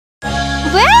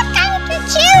Welcome to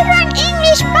Children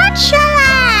English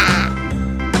Pathshala.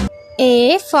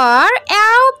 A for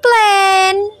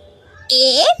aeroplane.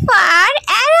 A for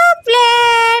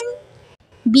aeroplane.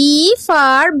 B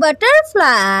for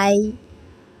butterfly.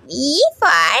 B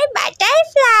for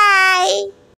butterfly.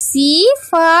 C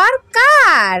for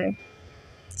car.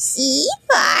 C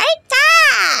for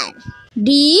car.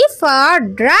 D for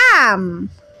drum.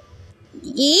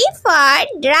 D for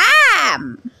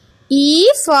drum. E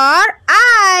for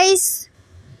ice.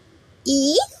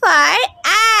 E for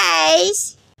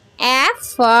ice. F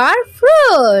for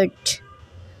fruit.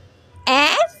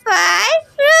 F for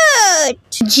fruit.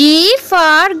 G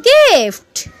for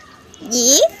gift.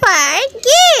 G for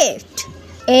gift.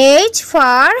 H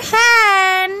for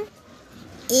hen.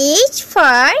 H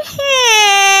for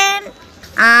hen.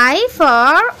 I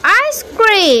for ice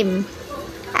cream.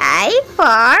 I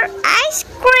for ice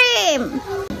cream.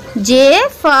 J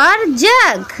for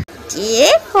jug. J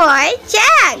for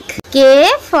jug. K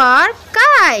for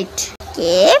kite.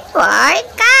 K for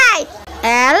kite.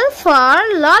 L for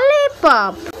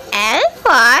lollipop. L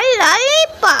for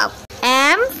lollipop.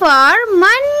 M for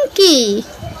monkey.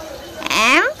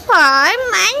 M for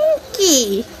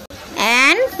monkey.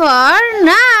 N for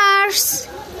nurse.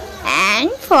 N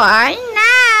for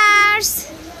nurse.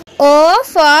 O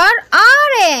for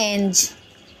orange.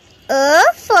 O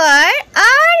for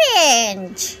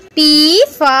orange. P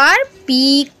for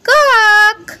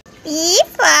peacock. P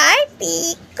for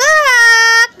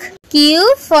peacock.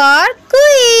 Q for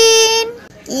queen.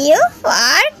 Q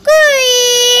for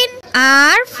queen.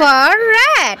 R for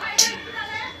rat.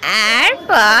 R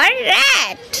for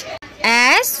rat.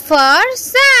 S for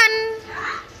sun.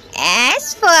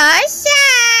 S for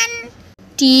sun.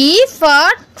 T for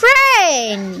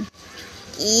train.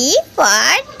 T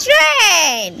for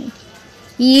train.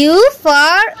 U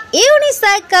for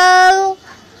unicycle.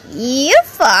 U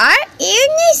for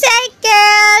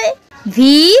unicycle.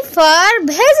 V for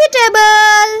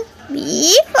vegetable.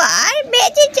 V for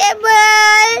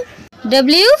vegetable.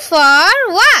 W for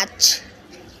watch.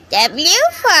 W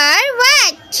for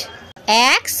watch.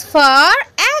 X for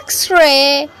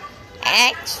X-ray.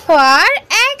 X for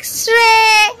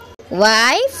X-ray.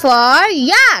 Y for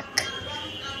yak.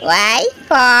 Y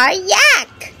for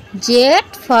yak. Z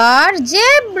for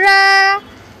zebra.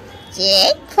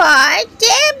 Z for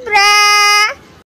zebra.